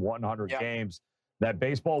 90, 100 games, that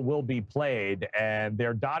baseball will be played. And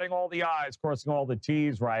they're dotting all the I's, crossing all the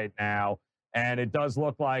T's right now. And it does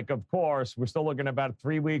look like, of course, we're still looking at about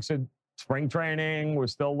 3 weeks of spring training. We're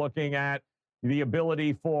still looking at the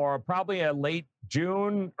ability for probably a late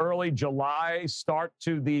June, early July start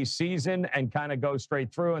to the season and kind of go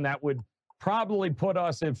straight through. And that would probably put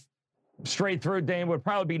us, if straight through, Dane, would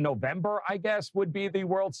probably be November, I guess, would be the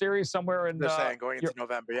World Series somewhere in They're saying going into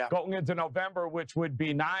November, going into November, which would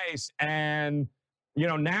be nice. And, you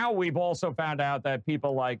know, now we've also found out that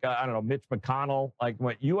people like, I don't know, Mitch McConnell, like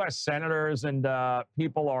what U.S. senators and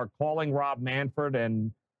people are calling Rob Manfred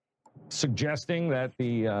and suggesting that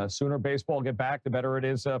the sooner baseball get back, the better it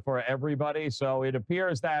is for everybody. So it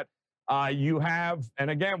appears that you have,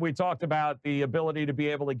 and again, we talked about the ability to be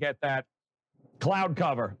able to get that cloud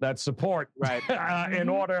cover, that support, in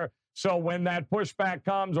order. So when that pushback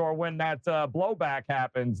comes or when that blowback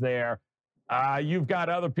happens there, you've got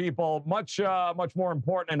other people, much more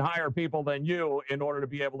important and higher people than you in order to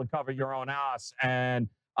be able to cover your own ass. And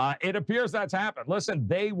it appears that's happened. Listen,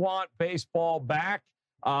 they want baseball back.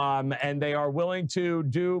 And they are willing to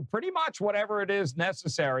do pretty much whatever it is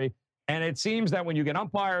necessary. And it seems that when you get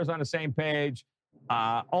umpires on the same page,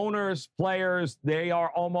 owners, players, they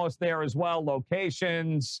are almost there as well.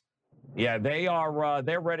 Locations, they are.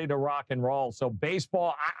 They're ready to rock and roll. So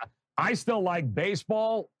baseball, I still like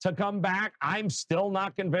baseball to come back. I'm still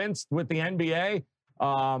not convinced with the NBA.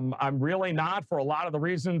 I'm really not, for a lot of the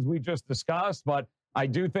reasons we just discussed, but I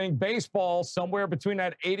do think baseball somewhere between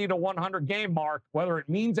that 80 to 100 game mark, whether it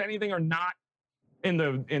means anything or not in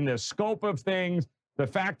the scope of things, the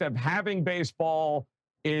fact of having baseball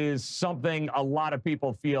is something a lot of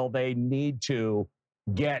people feel they need to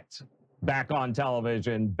get back on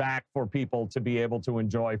television, back for people to be able to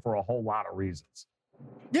enjoy for a whole lot of reasons.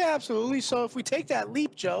 Yeah, absolutely. So if we take that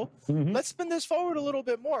leap, Joe, let's spin this forward a little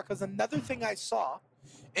bit more, because another thing I saw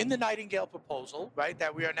in the Nightingale proposal, right,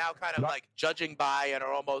 that we are now kind of like judging by and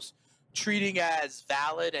are almost treating as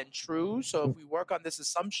valid and true. So if we work on this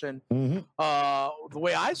assumption, the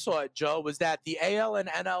way I saw it, Joe, was that the AL and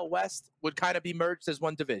NL West would kind of be merged as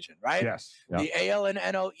one division, right? Yes. The AL and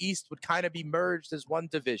NL East would kind of be merged as one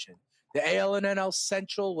division. The AL and NL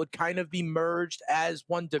Central would kind of be merged as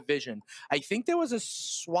one division. I think there was a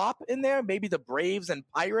swap in there. Maybe the Braves and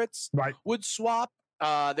Pirates would swap.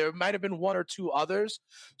 There might have been one or two others.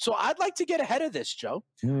 So I'd like to get ahead of this, Joe.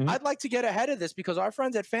 I'd like to get ahead of this because our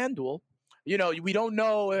friends at FanDuel, you know, we don't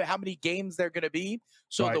know how many games they're going to be.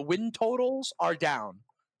 So the win totals are down.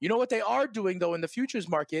 You know what they are doing, though, in the futures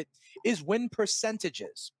market is win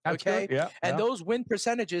percentages. Okay. And those win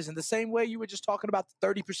percentages, in the same way you were just talking about the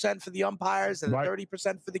 30% for the umpires and the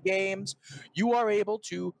 30% for the games, you are able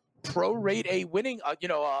to prorate a winning,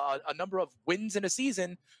 a number of wins in a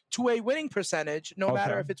season to a winning percentage, no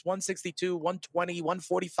matter if it's 162, 120,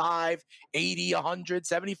 145, 80, 100,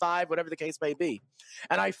 75, whatever the case may be.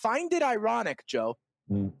 And I find it ironic, Joe,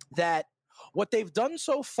 that what they've done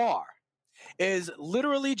so far is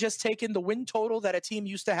literally just taken the win total that a team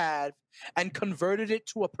used to have and converted it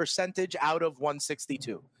to a percentage out of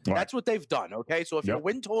 162. That's what they've done, okay? So if your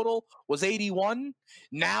win total was 81,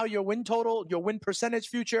 now your win total, your win percentage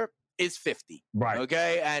future is 50,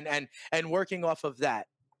 okay? And working off of that.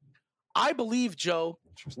 I believe, Joe,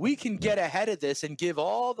 we can get ahead of this and give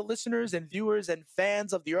all the listeners and viewers and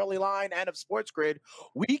fans of the early line and of Sports Grid,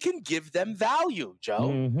 we can give them value,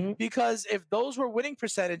 Joe, because if those were winning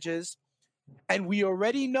percentages, and we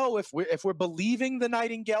already know if we're believing the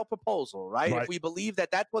Nightingale proposal, right? If we believe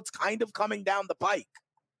that that's what's kind of coming down the pike,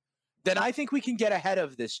 then I think we can get ahead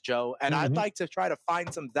of this, Joe. And I'd like to try to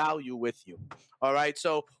find some value with you. All right.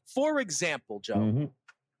 So, for example, Joe,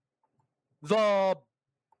 the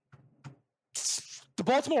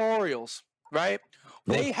Baltimore Orioles, right?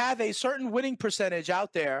 They have a certain winning percentage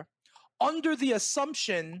out there under the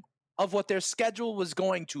assumption of what their schedule was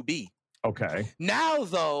going to be. Okay. Now,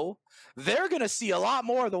 though, they're going to see a lot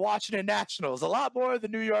more of the Washington Nationals, a lot more of the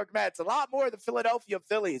New York Mets, a lot more of the Philadelphia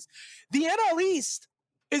Phillies. The NL East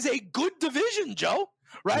is a good division, Joe,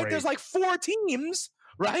 right? There's like 4 teams,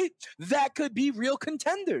 right, that could be real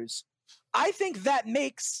contenders. I think that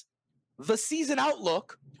makes the season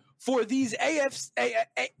outlook for these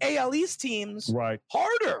AL East teams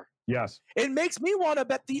harder. Yes. It makes me want to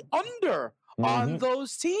bet the under on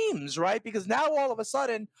those teams, right? Because now all of a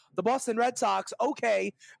sudden, the Boston Red Sox,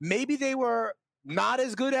 okay, maybe they were not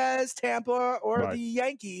as good as Tampa or the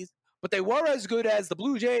Yankees, but they were as good as the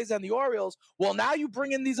Blue Jays and the Orioles. Well, now you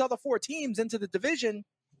bring in these other 4 teams into the division.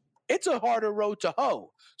 It's a harder road to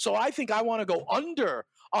hoe. So I think I want to go under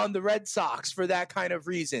on the Red Sox for that kind of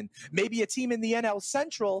reason. Maybe a team in the NL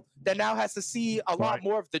Central that now has to see a lot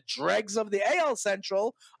more of the dregs of the AL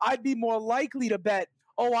Central. I'd be more likely to bet,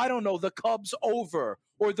 I don't know, the Cubs over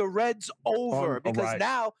or the Reds over, because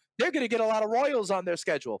now they're going to get a lot of Royals on their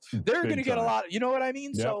schedule. They're going to get a lot, you know what I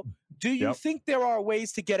mean? Yep. So do you think there are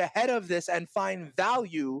ways to get ahead of this and find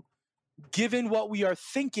value given what we are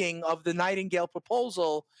thinking of the Nightingale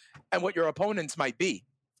proposal and what your opponents might be?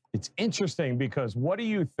 It's interesting because what do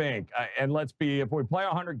you think? And if we play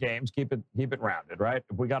 100 games, keep it rounded, right?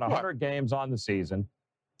 If we got 100 games on the season,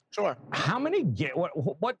 how many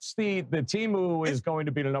what's the team who is going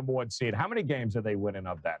to be the number 1 seed? How many games are they winning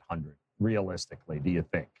of that 100? Realistically, do you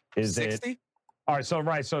think? Is 60? It? All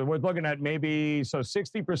right, so we're looking at maybe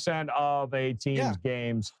 60% of a team's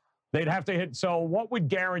games they'd have to hit. So what would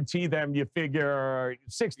guarantee them? You figure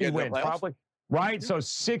 60 wins, probably. Right? So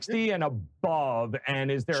 60 and above. And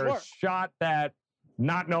is there a shot that,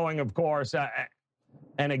 not knowing, of course,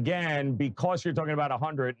 and again, because you're talking about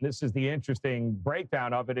 100, and this is the interesting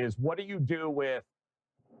breakdown of it, is what do you do with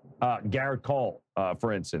Garrett Cole,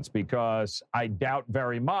 for instance? Because I doubt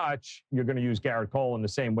very much you're going to use Garrett Cole in the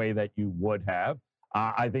same way that you would have.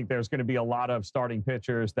 I think there's going to be a lot of starting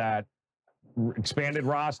pitchers that expanded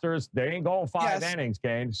rosters, they ain't going 5 innings,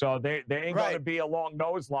 Kane. So they ain't going to be along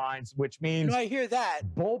those lines, which means I hear that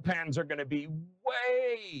bullpens are going to be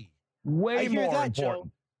way more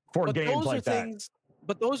important for games like that.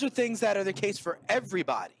 But those are things that are the case for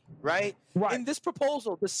everybody, right? In this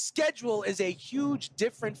proposal, the schedule is a huge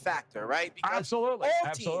different factor, right? Because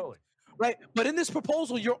absolutely. Right. But in this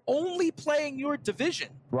proposal, you're only playing your division.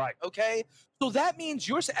 Right. Okay. So that means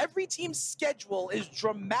every team's schedule is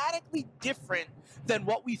dramatically different than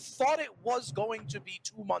what we thought it was going to be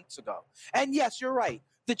 2 months ago. And yes, you're right.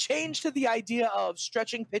 The change to the idea of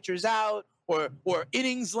stretching pitchers out or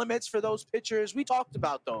innings limits for those pitchers, we talked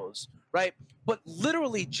about those, right? But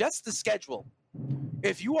literally just the schedule.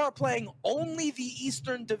 If you are playing only the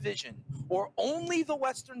Eastern Division or only the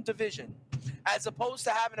Western Division, as opposed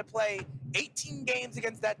to having to play 18 games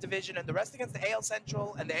against that division and the rest against the AL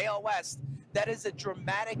Central and the AL West, that is a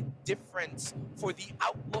dramatic difference for the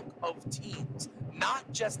outlook of teams.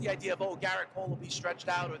 Not just the idea of, Garrett Cole will be stretched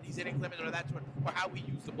out or these innings limits or that sort, or how we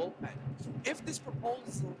use the bullpen. If this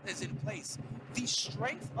proposal is in place, the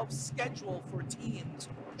strength of schedule for teams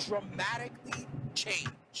dramatically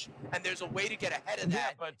change. And there's a way to get ahead of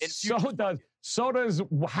that. But so does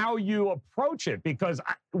how you approach it, because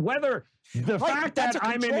whether the fact that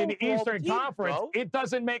I'm in an Eastern Conference, it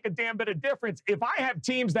doesn't make a damn bit of difference. If I have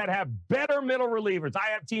teams that have better middle relievers,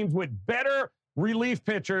 I have teams with better relief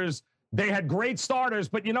pitchers. They had great starters,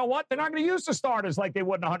 but you know what? They're not going to use the starters like they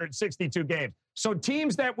would in 162 games. So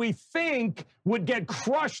teams that we think would get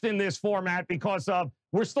crushed in this format because of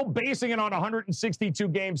we're still basing it on a 162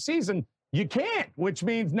 game season, you can't, which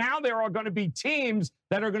means now there are going to be teams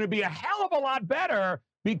that are going to be a hell of a lot better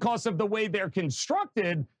because of the way they're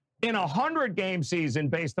constructed in a 100-game season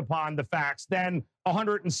based upon the facts than a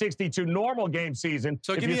 162 normal game season.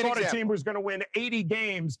 So if you thought a team was going to win 80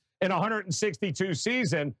 games in a 162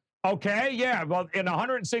 season, okay, yeah, well, in a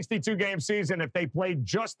 162-game season, if they played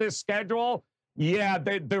just this schedule, yeah,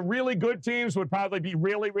 the really good teams would probably be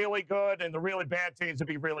really, really good, and the really bad teams would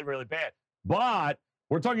be really, really bad. But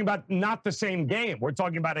we're talking about not the same game. We're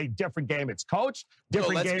talking about a different game it's coached,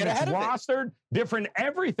 different game it's rostered, different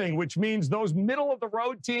everything, which means those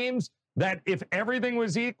middle-of-the-road teams that if everything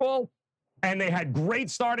was equal and they had great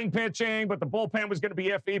starting pitching, but the bullpen was going to be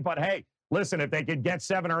iffy, but hey, listen, if they could get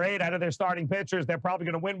 7 or 8 out of their starting pitchers, they're probably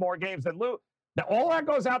going to win more games than lose. Now, all that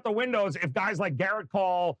goes out the windows if guys like Garrett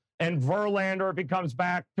Cole and Verlander, if he comes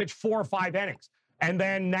back, pitch 4 or 5 innings. And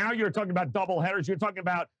then now you're talking about doubleheaders. You're talking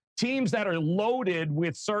about teams that are loaded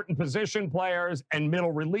with certain position players and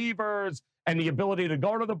middle relievers and the ability to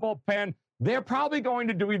go to the bullpen. They're probably going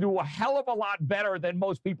to do a hell of a lot better than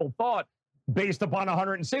most people thought based upon a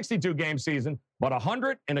 162-game season. But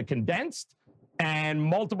 100 in a condensed and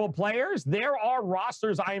multiple players, there are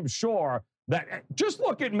rosters, I am sure, that just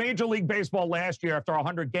look at Major League Baseball last year after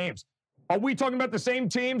 100 games. Are we talking about the same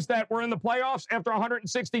teams that were in the playoffs after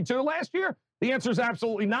 162 last year? The answer is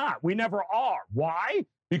absolutely not. We never are. Why?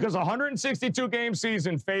 Because a 162-game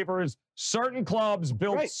season favors certain clubs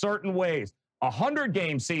built certain ways.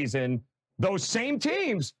 100-game season, those same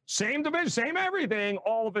teams, same division, same everything,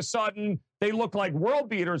 all of a sudden they look like world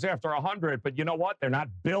beaters after 100. But you know what? They're not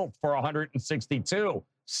built for 162.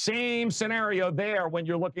 Same scenario there when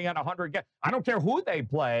you're looking at 100 games. I don't care who they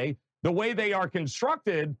play. The way they are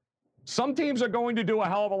constructed, some teams are going to do a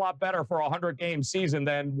hell of a lot better for a 100-game season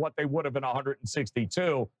than what they would have in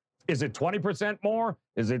 162. Is it 20% more?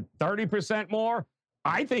 Is it 30% more?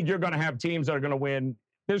 I think you're going to have teams that are going to win.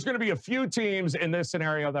 There's going to be a few teams in this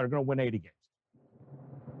scenario that are going to win 80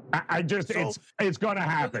 games. It's going to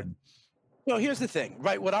happen. No, here's the thing,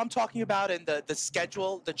 right? What I'm talking about in the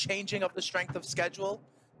schedule, the changing of the strength of schedule,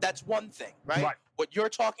 that's one thing, right? What you're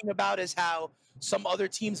talking about is how some other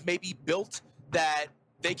teams may be built that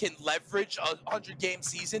they can leverage a 100-game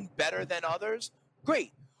season better than others.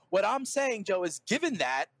 Great. What I'm saying, Joe, is given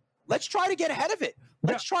that, let's try to get ahead of it.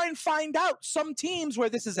 Let's try and find out some teams where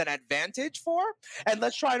this is an advantage for, and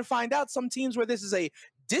let's try and find out some teams where this is a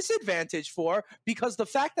disadvantage for, because the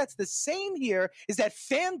fact that's the same here is that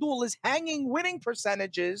FanDuel is hanging winning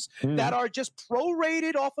percentages that are just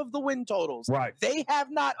prorated off of the win totals. Right. They have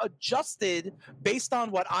not adjusted based on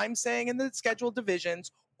what I'm saying in the scheduled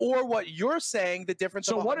divisions or what you're saying, the difference.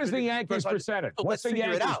 So what is the Yankees percentage? So What's the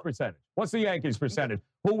Yankees percentage? What's the Yankees percentage?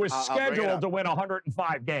 Who was scheduled to win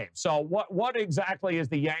 105 games. So what exactly is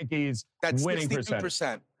the Yankees winning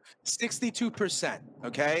percentage? 62%.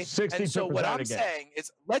 Okay. 62%. And so what I'm saying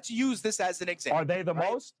is, let's use this as an example. Are they the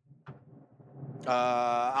most?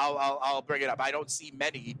 I'll bring it up. I don't see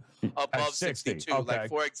many above 62. Okay. Like,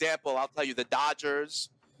 for example, I'll tell you the Dodgers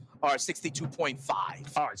are 62.5.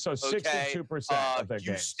 All right, so 62% of their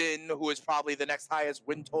Houston, games. who is probably the next highest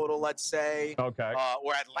win total, let's say. Okay.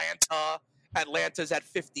 Or Atlanta. Atlanta's at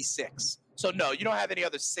 56. So, no, you don't have any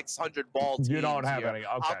other 600 ball teams. You don't have here. any. Okay.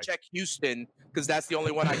 I'll check Houston because that's the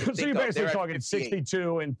only one I can think of. So you're basically talking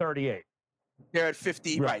 62 and 38. They're at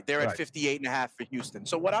 50, right? They're at 58.5 for Houston.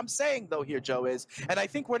 So what I'm saying though here, Joe, is, and I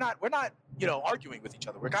think we're not, arguing with each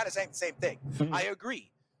other. We're kind of saying the same thing. I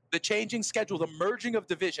agree. The changing schedule, the merging of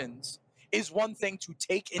divisions is one thing to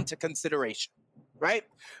take into consideration, right?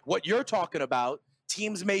 What you're talking about,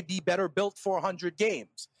 teams may be better built for 100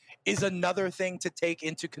 games, is another thing to take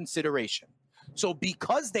into consideration. So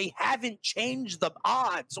because they haven't changed the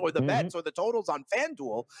odds or the bets or the totals on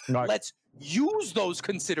FanDuel, let's use those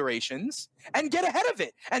considerations and get ahead of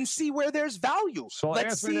it and see where there's value. So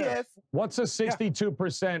let's see if what's a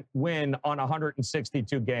 62% win on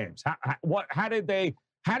 162 games?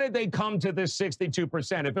 How did they come to this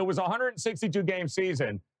 62%? If it was a 162 game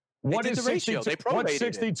season, what is 62? What's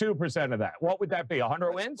 62% of that? What would that be?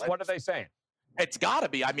 100 wins? What are they saying? It's got to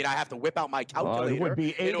be. I mean, I have to whip out my calculator. It would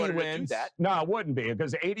be 80 in order wins. to do that. No, it wouldn't be,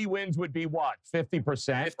 because 80 wins would be what?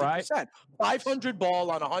 50%, right? 500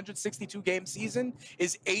 ball on a 162 game season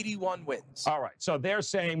is 81 wins. All right. So they're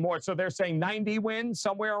saying more. So they're saying 90 wins,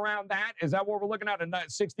 somewhere around that. Is that what we're looking at?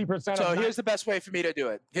 60%? So here's the best way for me to do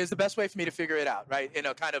it. Here's the best way for me to figure it out, right? In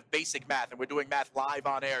a kind of basic math, and we're doing math live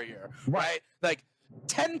on air here, right? Like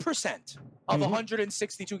 10% of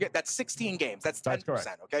 162 games, that's 16 games. That's 10%.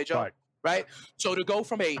 Okay, Joe? Right. So to go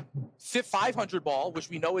from a 500 ball,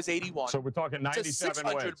 which we know is 81, so we're talking 97 to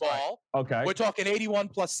 600 wins, ball. Right. Okay. We're talking 81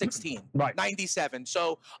 plus 16. 97.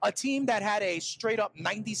 So a team that had a straight up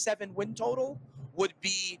 97 win total would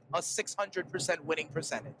be a 600% winning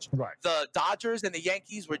percentage. Right. The Dodgers and the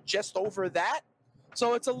Yankees were just over that.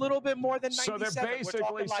 So it's a little bit more than 97. So they're basically we're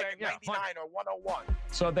talking like saying, 99 or 101.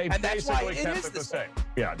 So they basically kept it the same.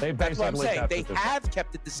 Yeah, they basically kept it the same. They have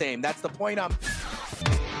kept it the same. That's the point I'm...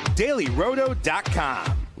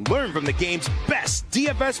 DailyRoto.com. Learn from the game's best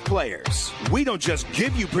DFS players. We don't just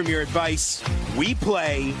give you premier advice, we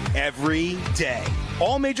play every day.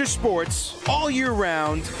 All major sports, all year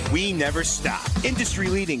round, we never stop.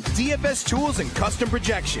 Industry-leading DFS tools and custom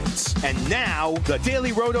projections. And now, the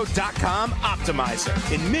DailyRoto.com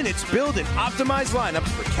Optimizer. In minutes, build and optimize lineups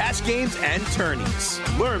for cash games and tourneys.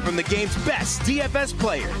 Learn from the game's best DFS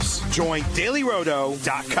players. Join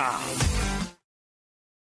DailyRoto.com.